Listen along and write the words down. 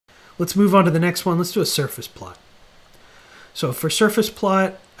let's move on to the next one. Let's do a surface plot. So for surface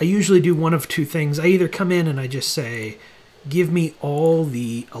plot, I usually do one of two things. I either come in and I just say, give me all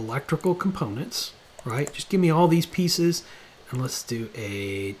the electrical components, right? Just give me all these pieces, and let's do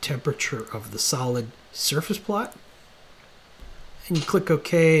a temperature of the solid surface plot. And you click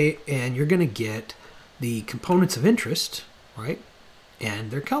OK, and you're going to get the components of interest, right?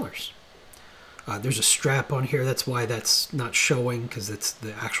 And their colors. There's a strap on here. That's why that's not showing, because it's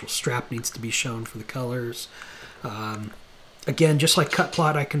the actual strap needs to be shown for the colors. Again, just like cut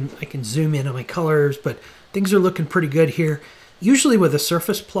plot, I can zoom in on my colors, but things are looking pretty good here. Usually with a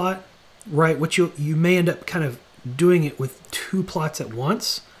surface plot, right, what you may end up kind of doing it with two plots at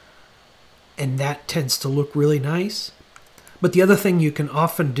once, and that tends to look really nice. But the other thing you can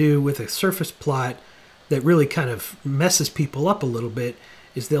often do with a surface plot that really kind of messes people up a little bit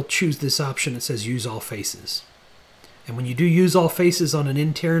is they'll choose this option that says use all faces. And when you do use all faces on an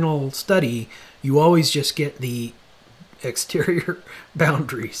internal study, you always just get the exterior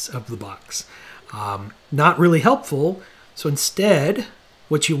boundaries of the box. Not really helpful. So instead,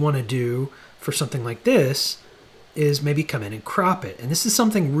 what you want to do for something like this is maybe come in and crop it. And this is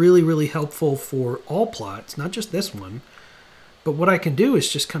something really, really helpful for all plots, not just this one. But what I can do is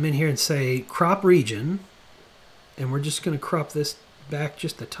just come in here and say crop region, and we're just going to crop this back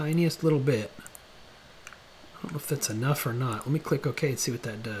just the tiniest little bit. I don't know if that's enough or not. Let me click OK and see what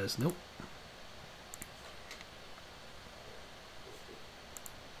that does. Nope.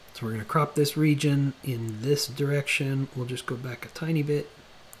 So we're going to crop this region in this direction. We'll just go back a tiny bit.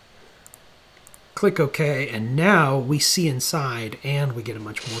 Click OK, and now we see inside and we get a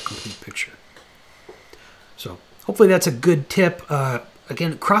much more complete picture. So hopefully that's a good tip.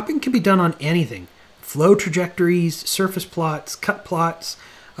 Again, cropping can be done on anything. Flow trajectories, surface plots, cut plots.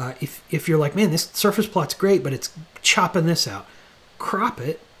 If you're like, man, this surface plot's great, but it's chopping this out, crop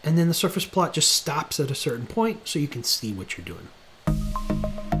it, and then the surface plot just stops at a certain point so you can see what you're doing.